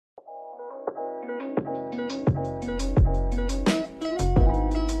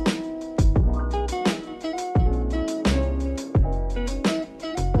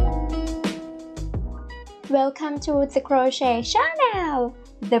Welcome to the Crochet Channel,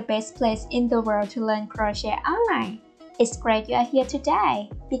 the best place in the world to learn crochet online. It's great you are here today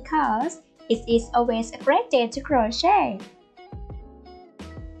because it is always a great day to crochet.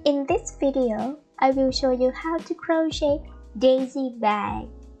 In this video, I will show you how to crochet daisy bag.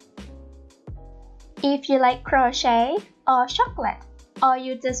 If you like crochet or chocolate, or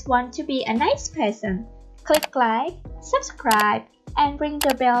you just want to be a nice person, click like, subscribe, and ring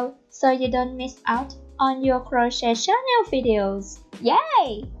the bell so you don't miss out on your Crochet Channel videos.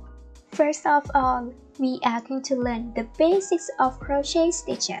 Yay! First of all, we are going to learn the basics of crochet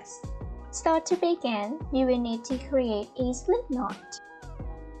stitches. So to begin, you will need to create a slip knot.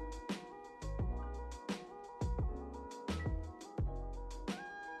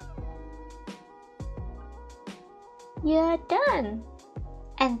 You're done!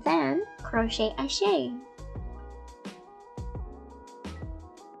 And then crochet a chain.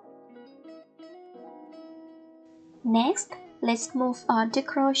 Next, let's move on to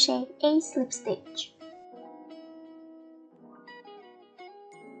crochet a slip stitch.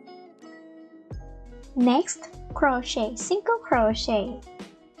 Next, crochet single crochet.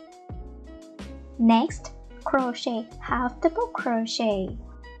 Next, crochet half double crochet.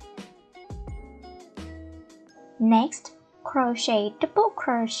 Next, crochet double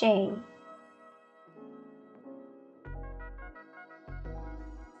crochet.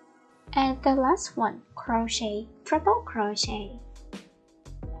 And the last one, crochet treble crochet.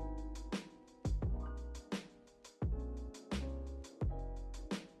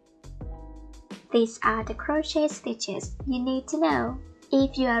 These are the crochet stitches you need to know.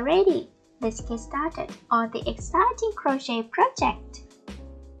 If you are ready, let's get started on the exciting crochet project.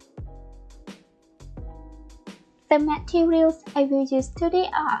 The materials I will use today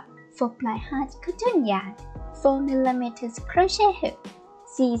are 4-ply hard cotton yarn, 4mm crochet hook,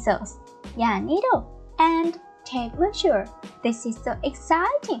 scissors, yarn needle, and tape measure. This is so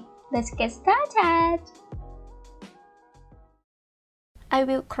exciting! Let's get started! I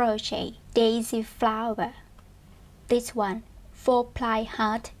will crochet daisy flower. This one 4-ply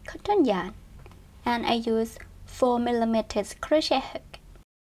hard cotton yarn, and I use 4mm crochet hook.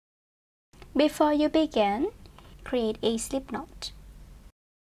 Before you begin, create a slip knot.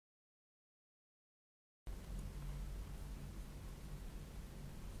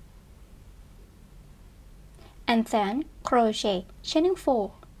 And then crochet chain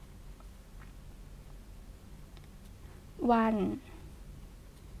 4. 1,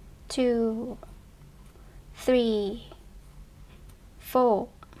 2, 3, 4,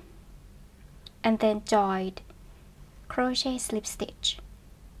 and then join crochet slip stitch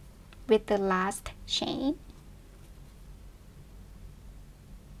with the last chain,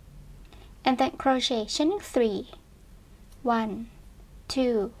 and then crochet chain 3. 1,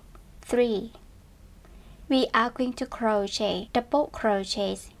 2, 3. We are going to crochet double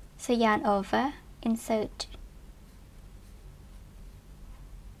crochets, so yarn over, insert.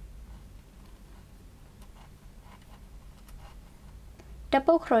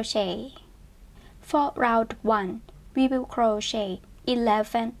 Double crochet. For round 1, we will crochet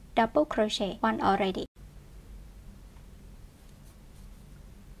 11 double crochet, 1 already.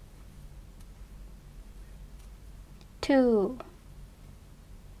 Two,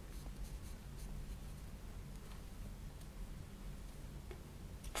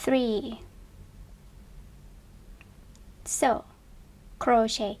 3. So,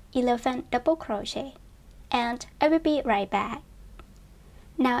 crochet 11 double crochet, and I will be right back.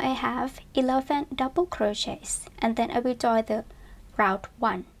 Now I have 11 double crochets, and then I will join the round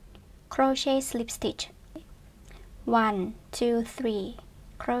 1 crochet slip stitch. 1, 2, 3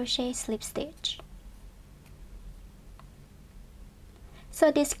 crochet slip stitch.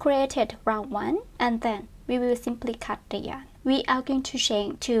 So this created round 1, and then we will simply cut the yarn. We are going to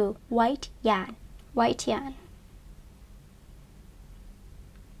chain 2 white yarn.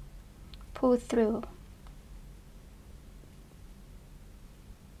 Pull through.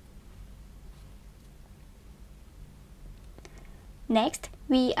 Next,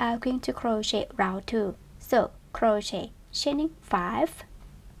 we are going to crochet round 2. So crochet chaining 5.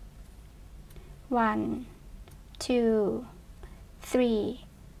 1, 2, 3,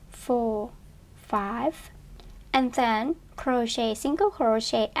 4, 5, and then crochet single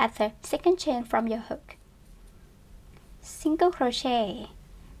crochet at the second chain from your hook. Single crochet,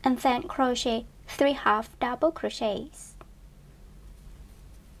 and then crochet 3 half double crochets.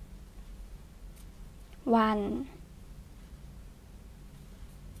 1,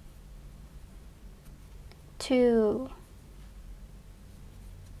 2,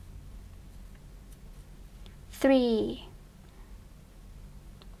 3,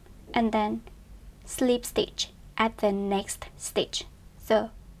 and then slip stitch at the next stitch. So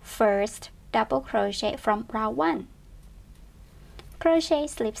first double crochet from round 1, crochet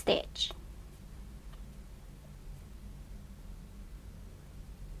slip stitch.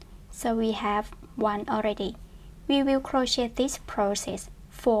 So we have 1 already. We will crochet this process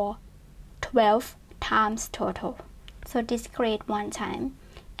for 12 times total. So discreet 1 time,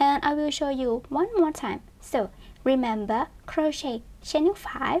 and I will show you 1 more time. So remember, crochet chaining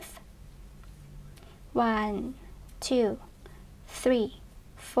 5, 1, 2, 3,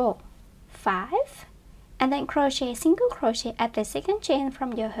 4, 5, and then crochet single crochet at the second chain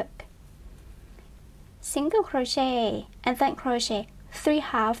from your hook, single crochet, and then crochet 3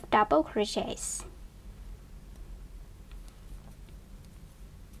 half double crochets.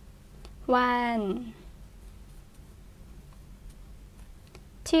 1,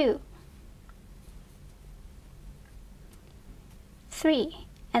 2, 3,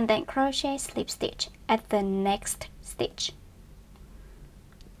 and then crochet slip stitch at the next stitch.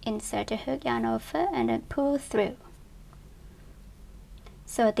 Insert the hook yarn over and then pull through.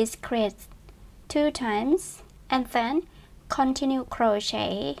 So this creates 2 times, and then continue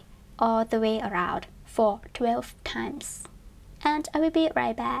crochet all the way around for 12 times. And I will be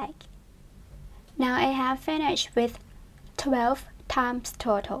right back. Now I have finished with 12 times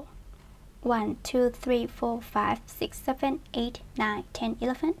total. 1, 2, 3, 4, 5, 6, 7, 8, 9, 10,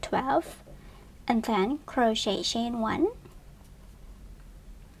 11, 12, and then crochet chain 1.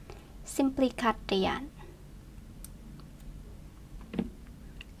 Simply cut the yarn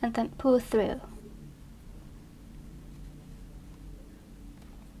and then pull through.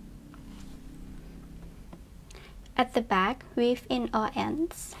 At the back, weave in all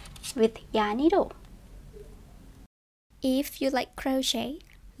ends with yarn needle. If you like crochet,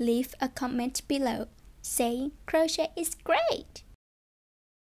 leave a comment below saying crochet is great.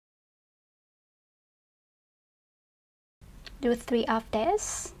 Do 3 of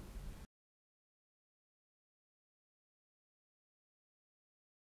this.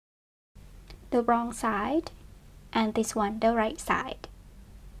 The wrong side, and this one the right side.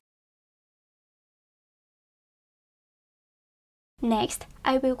 Next,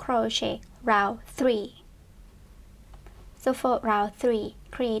 I will crochet round 3. So for round 3,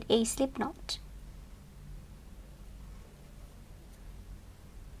 create a slip knot.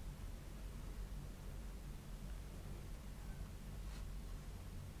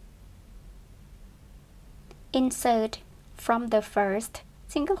 Insert from the first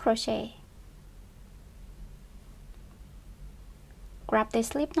single crochet. Grab the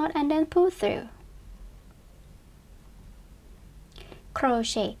slip knot and then pull through.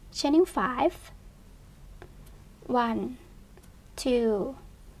 Crochet chaining 5, 1, 2,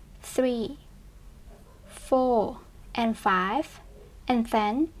 3, 4, and 5, and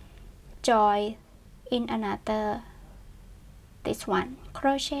then join in another, this one,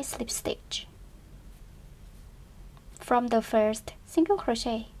 crochet slip stitch from the first single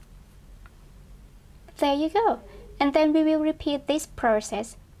crochet. There you go. And then we will repeat this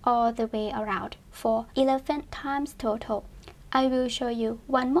process all the way around for 11 times total. I will show you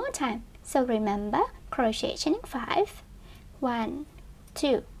 1 more time. So remember, crochet chaining 5, 1,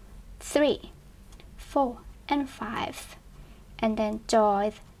 2, 3, 4, and 5, and then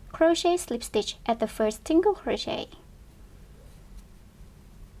join crochet slip stitch at the first single crochet.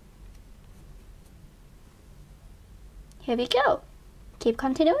 Here we go. Keep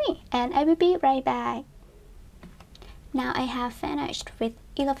continuing, and I will be right back. Now I have finished with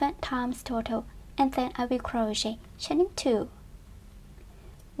 11 times total, and then I will crochet chaining 2,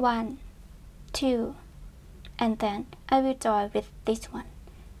 1, 2, and then I will join with this one.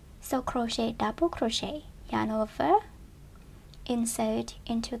 So crochet double crochet, yarn over, insert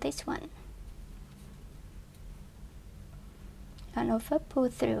into this one, yarn over, pull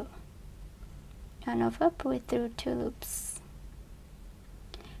through, yarn over, pull through 2 loops.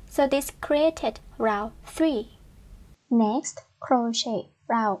 So this created round 3. Next, crochet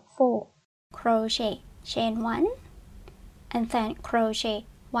round 4, crochet chain 1, and then crochet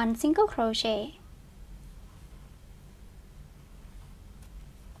 1 single crochet.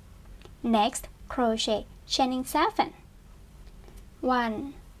 Next, crochet chaining 7,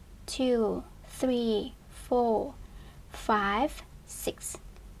 1, 2, 3, 4, 5, 6,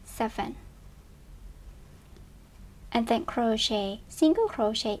 7, and then crochet single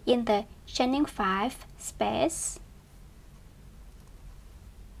crochet in the chaining 5 space.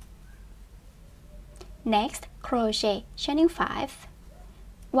 Next, crochet chaining 5,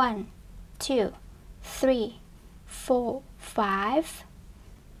 1, 2, 3, 4, 5.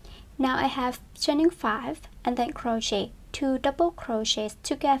 Now I have chaining 5 and then crochet 2 double crochets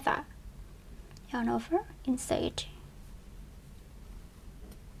together. Yarn over, insert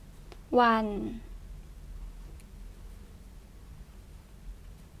 1,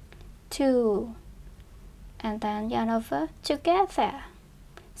 2, and then yarn over together.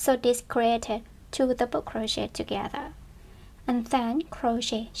 So this created 2 double crochet together, and then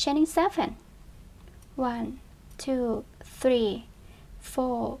crochet chaining 7. 1, 2, 3,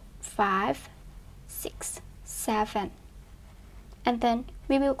 4, 5, 6, 7, and then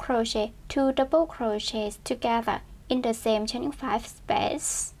we will crochet 2 double crochets together in the same chaining 5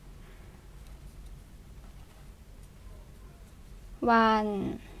 space.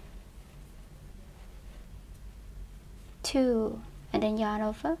 1, 2, and then yarn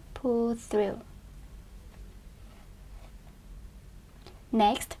over, pull through.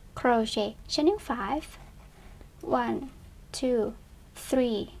 Next, crochet chaining 5. 1, 2,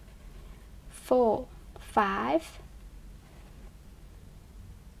 3, 4, 5.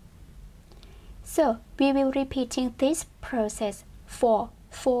 So we will repeating this process for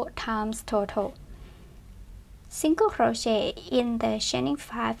 4 times total. Single crochet in the chaining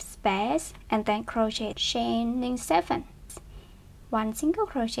 5 space and then crochet chaining 7. 1 single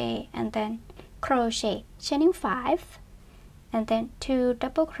crochet and then crochet chaining 5 and then 2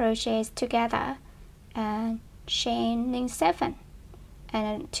 double crochets together and chaining 7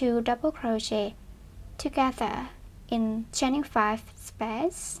 and 2 double crochet together in chaining 5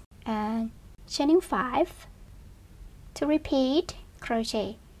 space and chaining 5. To repeat,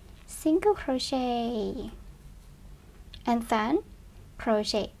 crochet single crochet and then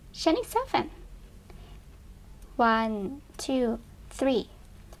crochet chaining 7. 1, 2, 3,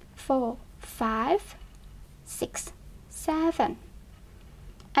 4, 5, 6, 7,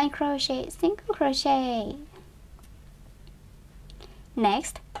 and crochet single crochet.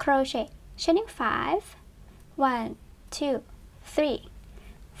 Next, crochet chaining 5. 1, 2, 3,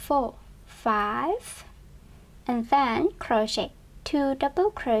 4, 5, and then crochet 2 double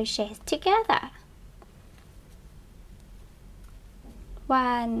crochets together.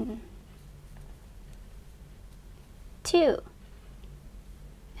 1, 2,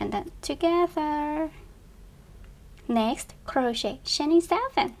 and then together. Next, crochet chaining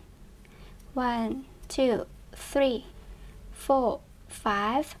 7. 1, 2, 3, 4,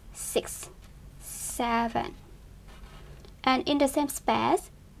 5, 6, 7, and in the same space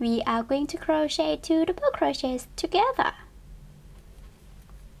we are going to crochet 2 double crochets together.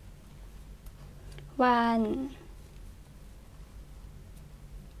 1,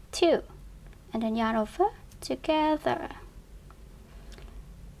 2, and then yarn over together.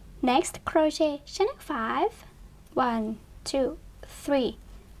 Next, crochet chaining 5. 1, 2, 3,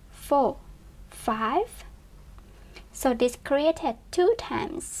 4, 5. So this created 2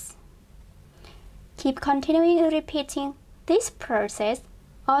 times. Keep continuing repeating this process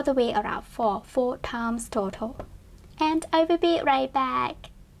all the way around for 4 times total. And I will be right back.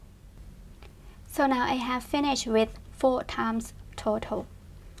 So now I have finished with 4 times total.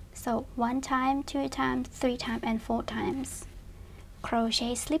 So 1 time, 2 times, 3 times, and 4 times.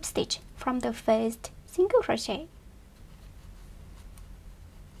 Crochet slip stitch from the first single crochet.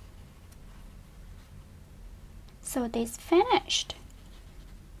 So this finished.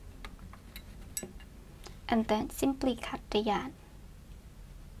 And then simply cut the yarn.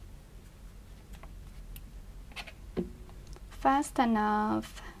 Fasten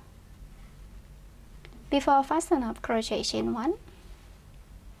off. Before fasten off, crochet chain 1.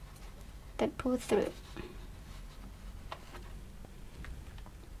 Then pull through.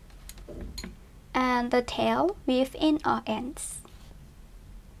 And the tail weave in or ends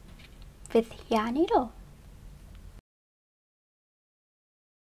with yarn needle.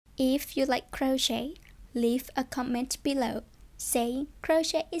 If you like crochet, leave a comment below saying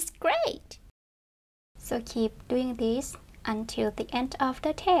crochet is great. So keep doing this until the end of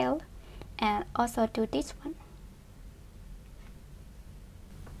the tail, and also do this one.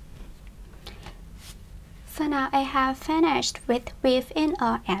 So now I have finished with weave in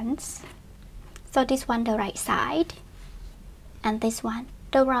or ends. So this one the right side and this one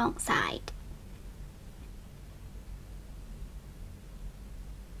the wrong side.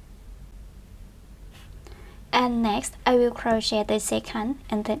 And next I will crochet the second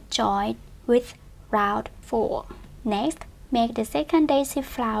and then join with round 4. Next, make the second daisy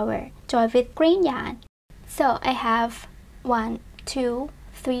flower, join with green yarn. So I have 1, 2,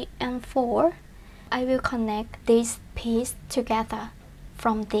 3, and 4. I will connect this piece together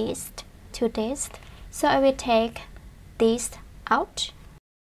from this to this. So I will take this out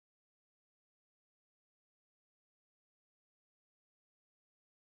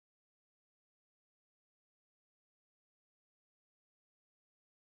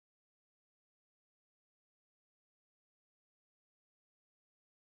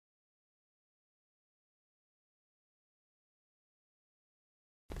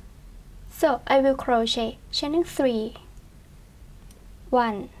So I will crochet chaining 3,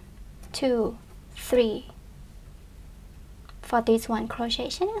 1, 2, 3. For this one, crochet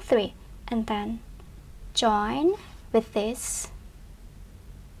chaining 3 and then join with this.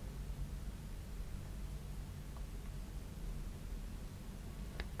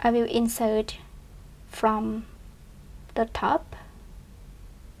 I will insert from the top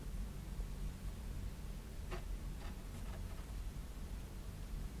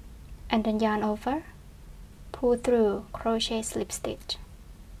and then yarn over, pull through, crochet slip stitch.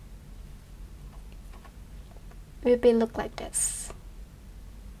 Will be look like this.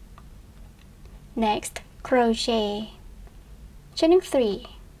 Next, crochet chaining 3,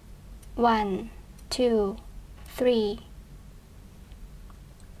 1, 2, 3,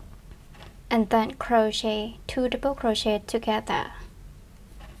 and then crochet 2 double crochet together.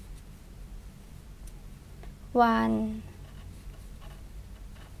 1,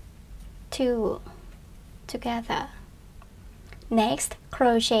 2 together. Next,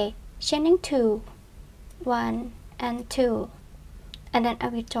 crochet chaining 2, 1 and 2, and then I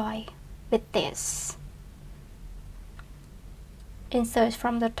will join with this. Insert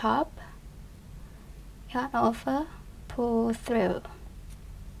from the top, yarn over, pull through,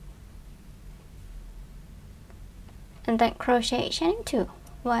 and then crochet chaining 2,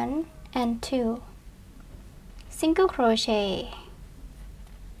 1 and 2, single crochet,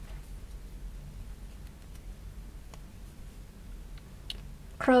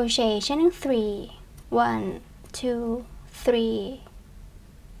 crochet chaining 3, 1, 2, 3,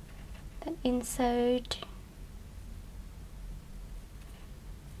 then insert,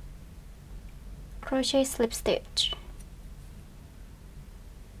 crochet slip stitch.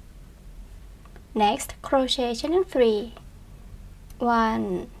 Next, crochet chaining 3,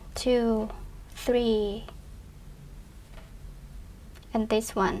 1, 2, 3, and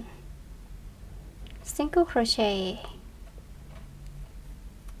this one, single crochet,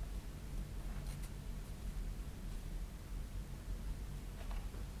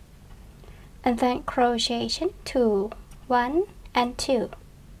 and then crochet chain 2, 1 and 2,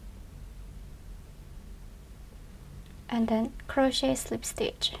 and then crochet slip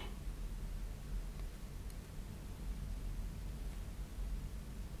stitch.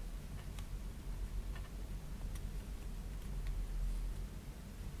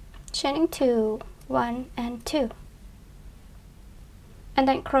 Chaining 2, 1 and 2, and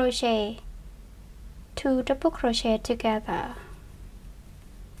then crochet 2 double crochet together.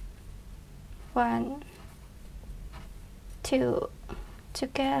 1, 2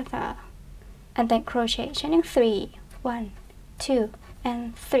 together, and then crochet chaining 3, 1, 2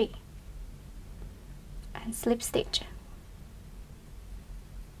 and 3, and slip stitch.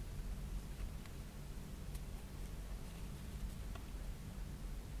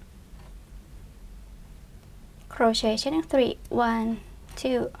 Crochet chaining 3, 1,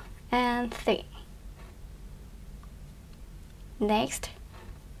 2 and 3. Next,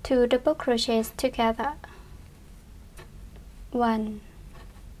 2 double crochets together. 1,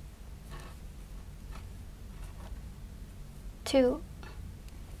 2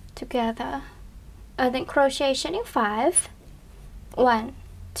 together, and then crochet chaining 5, 1,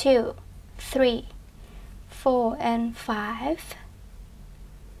 2, 3, 4 and 5,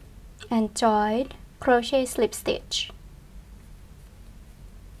 and join, crochet slip stitch.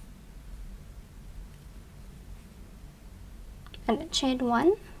 And then chain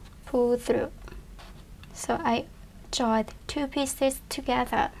 1, pull through. So I joined 2 pieces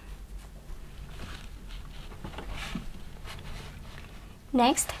together.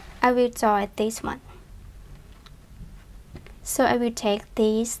 Next, I will join this one. So I will take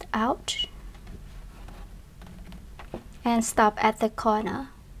these out and stop at the corner.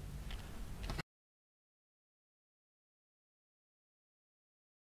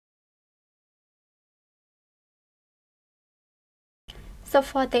 So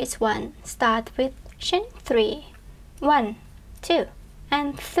for this one, start with chain 3, 1, 2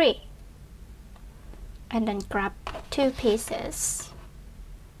 and 3, and then grab 2 pieces.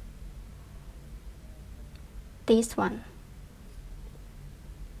 This one,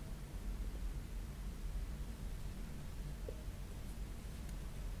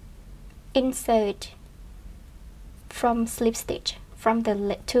 insert from slip stitch, from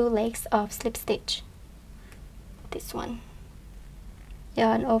the 2 legs of slip stitch. This one,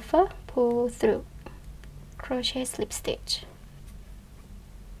 yarn over, pull through, crochet slip stitch,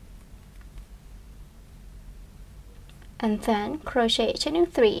 and then crochet chaining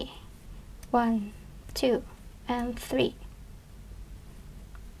 3, 1, 2 and 3,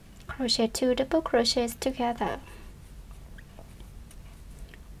 crochet 2 double crochets together.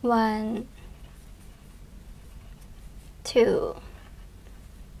 1, 2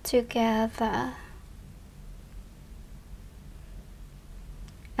 together,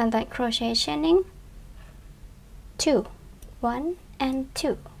 and then crochet chaining 2, 1 and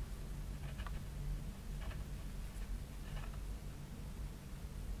 2.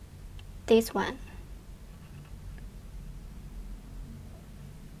 This one.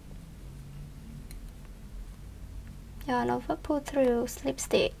 Yarn over, pull through, slip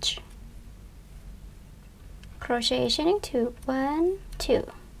stitch, crochet chaining 2, 1, 2,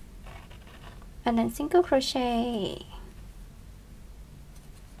 and then single crochet.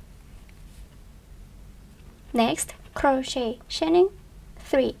 Next, crochet chaining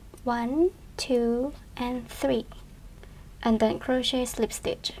 3, 1, 2 and 3, and then crochet slip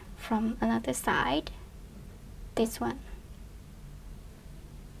stitch from another side, this one.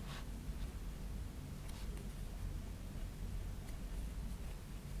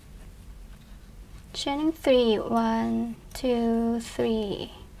 Chaining 3, 1, 2,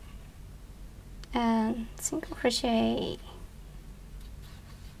 3, and single crochet.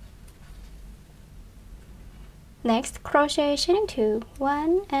 Next, crochet chaining 2,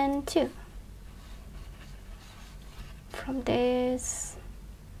 1 and 2 from this.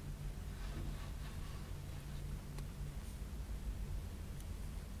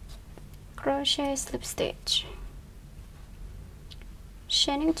 Crochet slip stitch,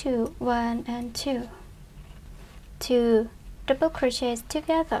 chaining 2, 1 and 2, 2 double crochets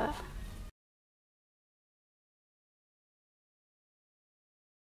together.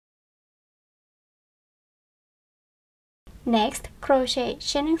 Next, crochet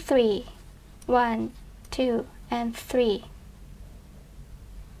chaining 3, 1, 2 and 3,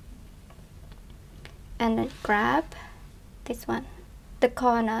 and then grab this one, the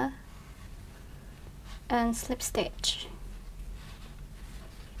corner, and slip stitch.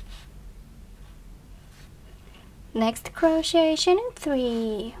 Next, crochet chaining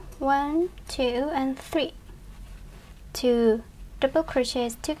 3, 1, 2 and 3, 2 double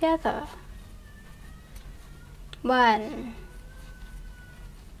crochets together, 1,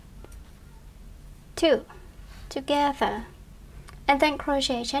 2 together, and then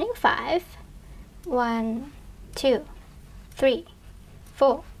crochet chaining 5, 1, 2, 3,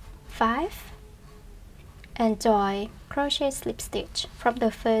 4, 5, and join crochet slip stitch from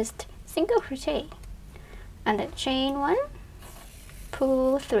the first single crochet, and then chain 1,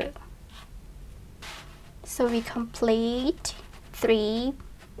 pull through. So we complete 3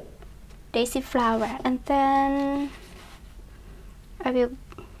 daisy flower, and then I will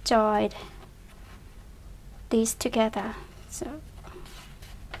join these together. So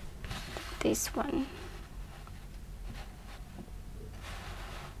this one,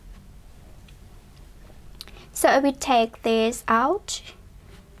 so I will take this out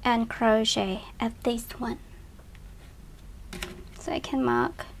and crochet at this one. So I can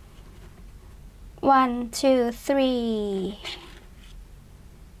mark 1, 2, 3,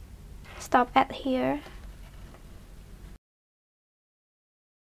 stop at here,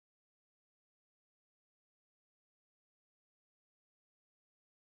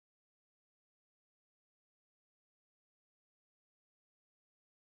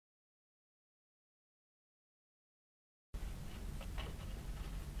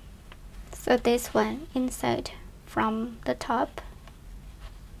 so this one insert from the top,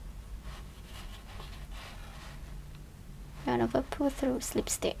 yarn over, pull through, slip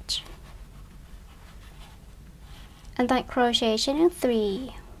stitch, and then crochet chaining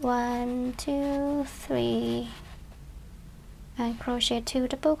 3, 1, 2, 3, and crochet 2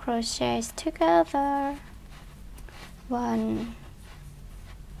 double crochets together, 1,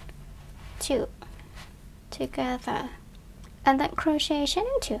 2 together, and then crochet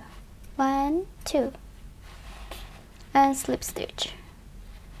chaining 2, 1, 2, and slip stitch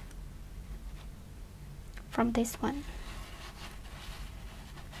from this one.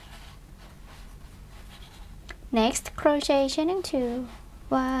 Next, crochet chaining 2,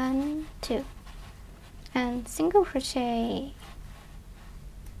 1, 2, and single crochet,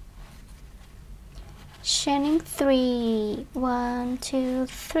 chaining 3, 1, 2,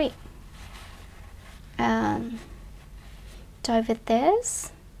 3, and join with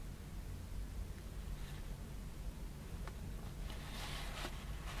this,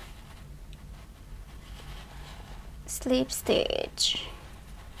 slip stitch,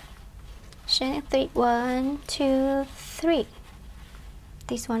 chaining 3, 1, 2, 3,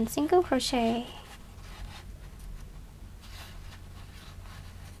 this one single crochet,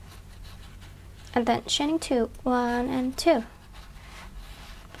 and then chaining 2, 1 and 2,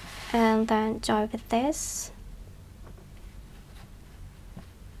 and then join with this,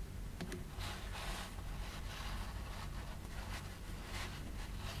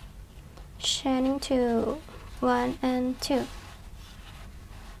 chaining 2, 1 and 2,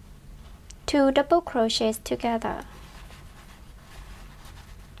 2 double crochets together,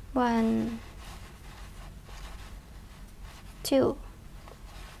 1, 2.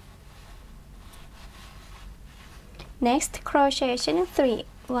 Next, crochet chaining 3,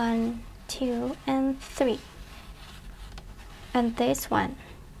 1, 2 and 3, and this one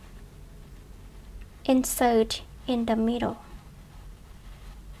insert in the middle,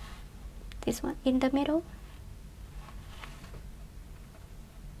 this one in the middle,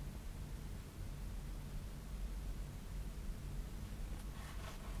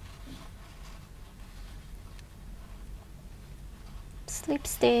 slip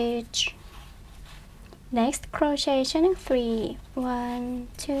stitch. Next, crochet chaining 3, 1,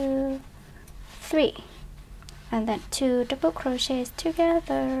 2, 3, and then 2 double crochets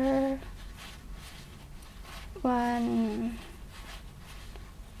together, 1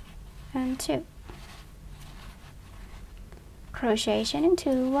 and 2, crochet chaining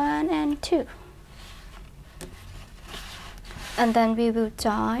 2, 1 and 2, and then we will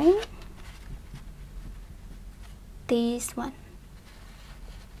join this one,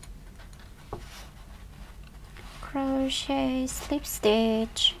 crochet, slip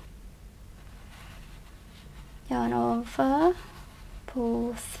stitch, yarn over,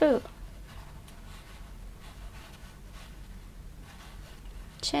 pull through,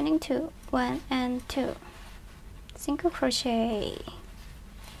 chaining 2, 1 and 2, single crochet,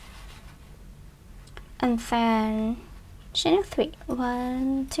 and then chaining 3,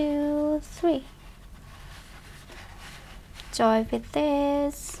 1, 2, 3, join with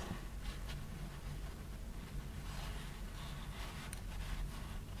this,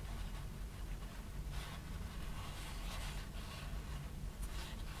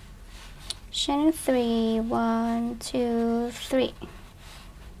 chaining 3, 1, 2, 3,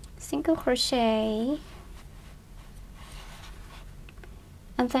 single crochet,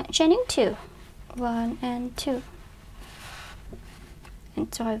 and then chaining 2, 1 and 2,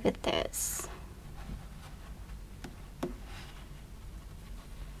 and join with this,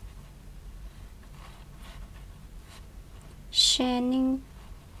 chaining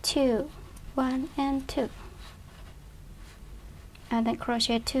 2, 1 and 2, and then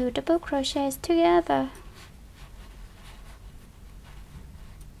crochet 2 double crochets together,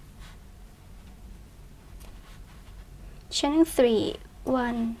 chaining 3,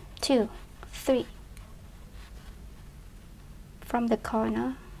 1, 2, 3, from the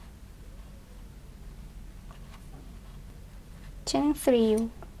corner, chaining 3,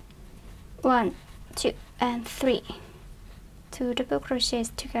 1, 2 and 3, 2 double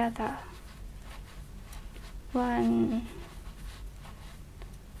crochets together, 1,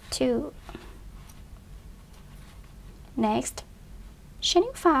 2. Next,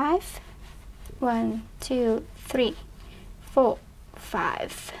 chaining 5, 1, 2, 3, 4,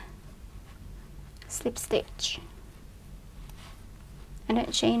 5, slip stitch, and then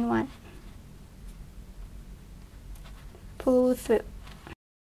chain 1, pull through,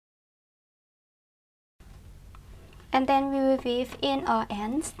 and then we will weave in our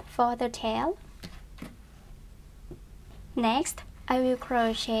ends for the tail. Next, I will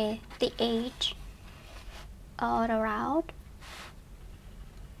crochet the edge all around.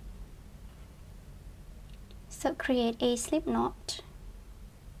 So create a slip knot.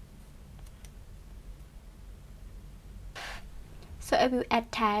 So I will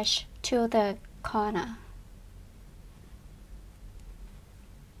attach to the corner.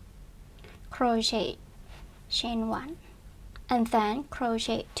 Crochet chain 1 and then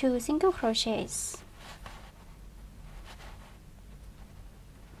crochet 2 single crochets.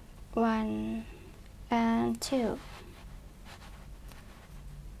 1 and 2.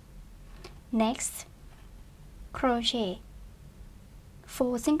 Next, crochet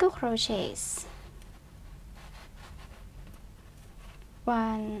 4 single crochets.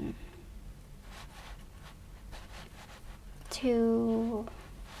 1, 2,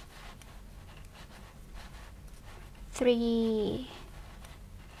 3,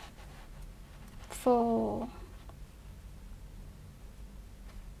 4,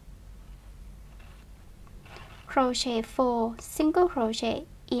 crochet 4 single crochet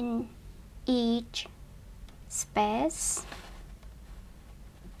in each space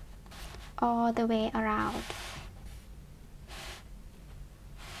all the way around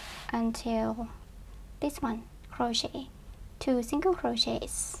until this one. Crochet 2 single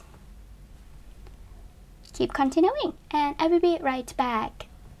crochets. Keep continuing and I will be right back.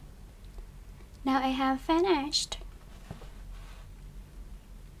 Now I have finished.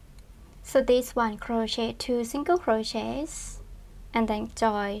 So this one, crochet 2 single crochets and then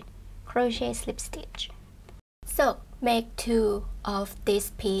join crochet slip stitch. So make 2 of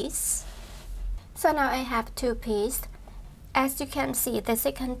this piece. So now I have 2 pieces. As you can see, the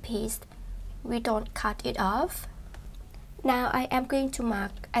second piece, we don't cut it off. Now I am going to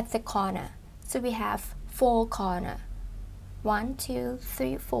mark at the corner. So we have 4 corners. 1, 2,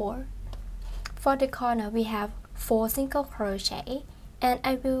 3, 4. For the corner, we have 4 single crochet, and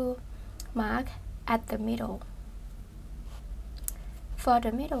I will mark at the middle. For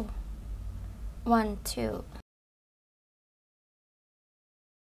the middle, 1, 2.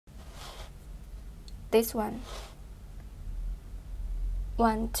 This one,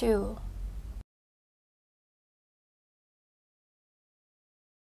 1, 2.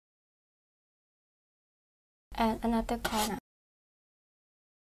 And another corner.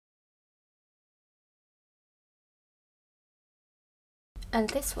 And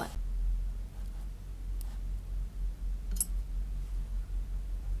this one.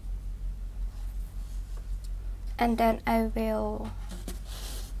 And then I will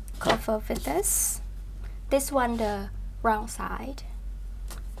cover with this. This one the wrong side.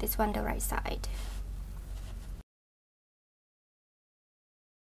 This one the right side.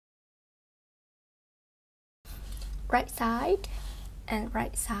 Right side and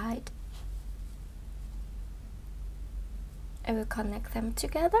right side. I will connect them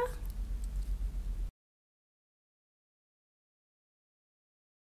together.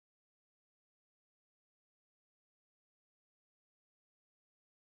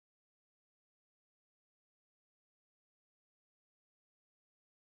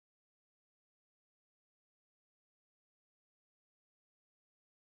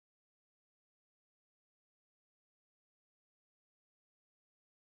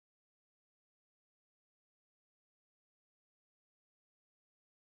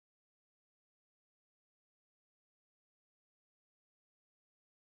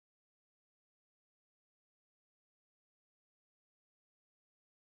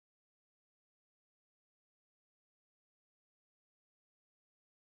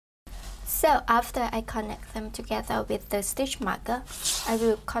 So after I connect them together with the stitch marker, I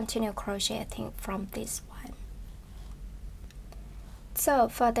will continue crocheting from this one. So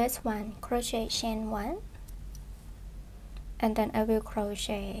for this one, crochet chain 1, and then I will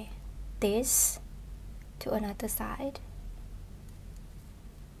crochet this to another side.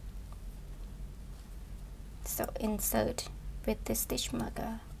 So insert with the stitch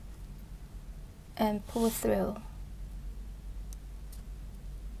marker and pull through.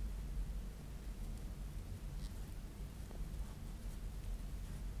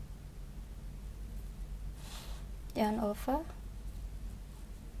 Yarn over,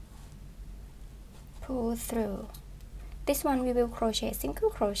 pull through. This one we will crochet single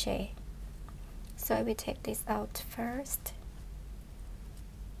crochet, so I will take this out first.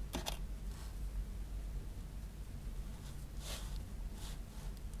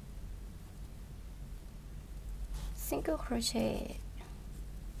 Single crochet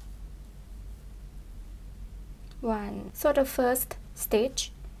 1. So the first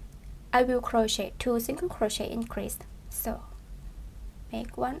stitch I will crochet 2 single crochet increase, so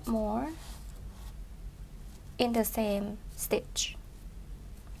make 1 more in the same stitch.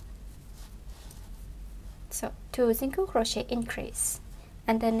 So 2 single crochet increase,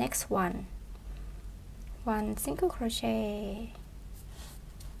 and the next one, 1 single crochet.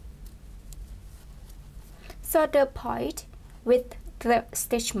 So the point with the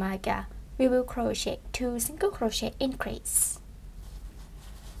stitch marker, we will crochet 2 single crochet increase.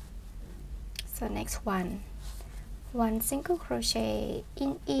 So next one, 1 single crochet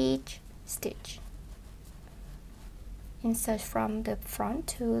in each stitch. Insert from the front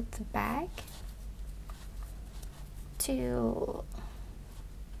to the back, 2,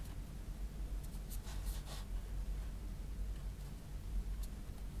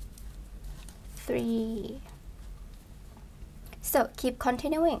 3. So keep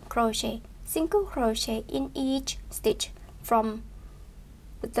continuing crochet single crochet in each stitch from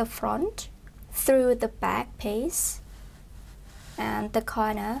the front through the back piece and the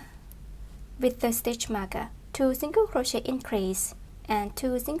corner with the stitch marker, 2 single crochet increase and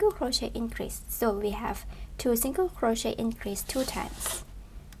 2 single crochet increase. So we have 2 single crochet increase 2 times.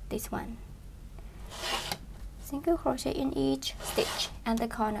 This one, single crochet in each stitch and the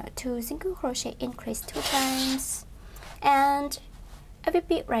corner, 2 single crochet increase 2 times, and I will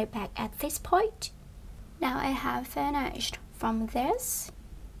be right back at this point. Now I have finished from this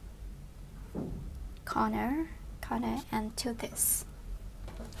corner and to this.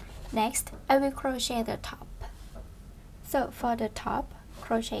 Next I will crochet the top. So for the top,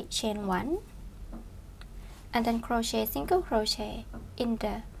 crochet chain 1 and then crochet single crochet in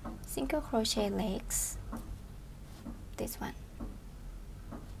the single crochet legs, this one,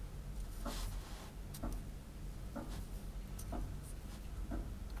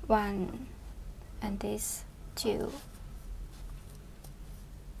 one, and this two,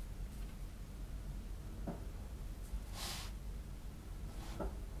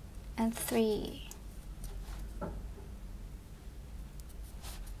 and three,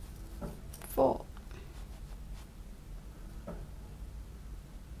 four,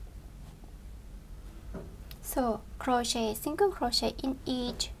 so crochet single crochet in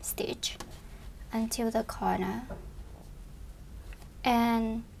each stitch until the corner,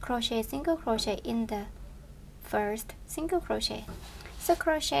 and crochet single crochet in the first single crochet. So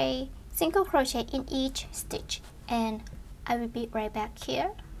crochet single crochet in each stitch, and I will be right back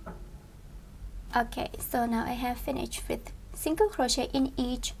here. Okay, so now I have finished with single crochet in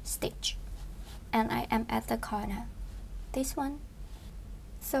each stitch, and I am at the corner, this one.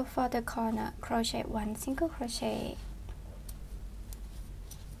 So for the corner, crochet one single crochet,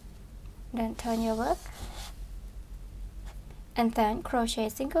 then turn your work, and then crochet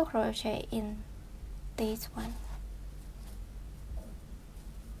single crochet in this one,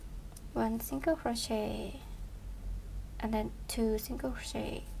 one single crochet, and then two single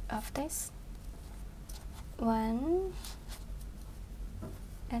crochet of this, one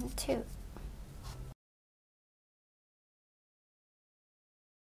and two.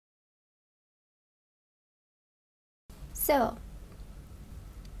 So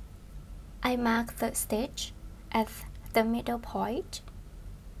I mark the stitch at the middle point.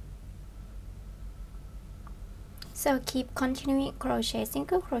 So keep continuing crochet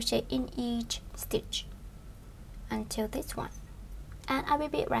single crochet in each stitch until this one, and I will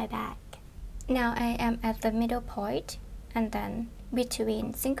be right back. Now I am at the middle point, and then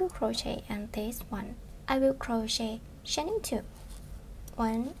between single crochet and this one, I will crochet chain 2,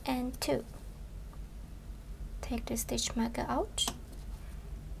 1 and 2. Take the stitch marker out,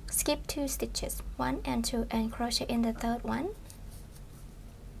 skip 2 stitches, 1 and 2, and crochet in the third one.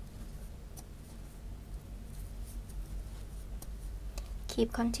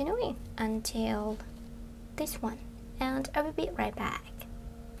 Keep continuing until this one, and I will be right back.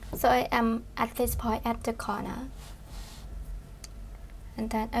 So I am at this point at the corner, and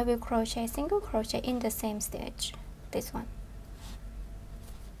then I will crochet single crochet in the same stitch, this one.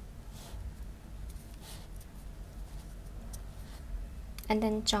 And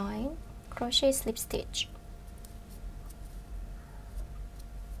then join, crochet slip stitch,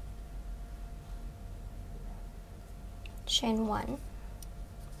 chain 1,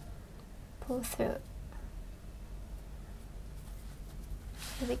 pull through.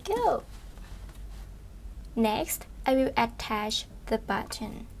 Here we go. Next, I will attach the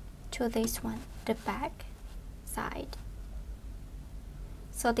button to this one, the back side.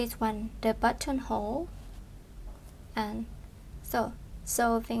 So this one, the buttonhole, and so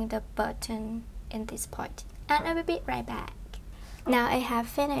sewing the button in this point, and I will be right back. Now I have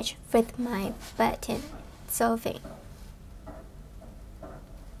finished with my button sewing,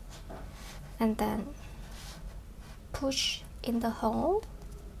 and then push in the hole,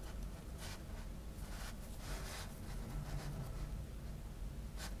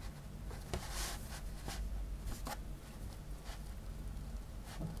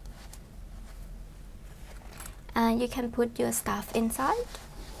 and you can put your stuff inside.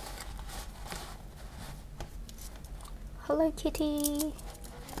 Hello Kitty.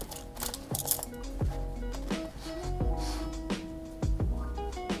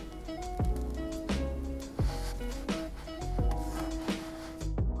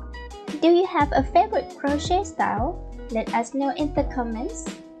 Do you have a favorite crochet style? Let us know in the comments.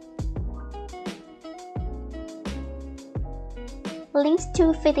 Links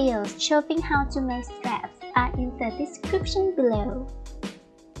to videos showing how to make straps are in the description below.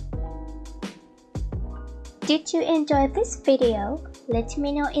 Did you enjoy this video? Let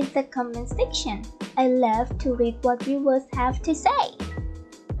me know in the comment section. I love to read what viewers have to say.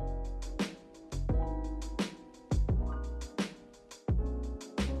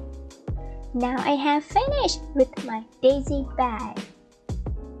 Now I have finished with my daisy bag.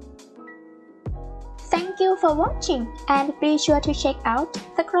 Thank you for watching, and be sure to check out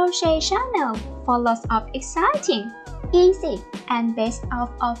the Crochet Channel for lots of exciting, easy, and best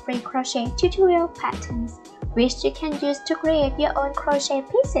of all free crochet tutorial patterns which you can use to create your own crochet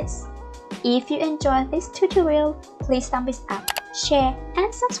pieces. If you enjoyed this tutorial, please thumbs up, share,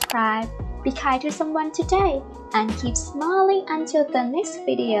 and subscribe. Be kind to someone today, and keep smiling until the next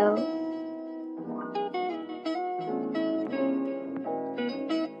video.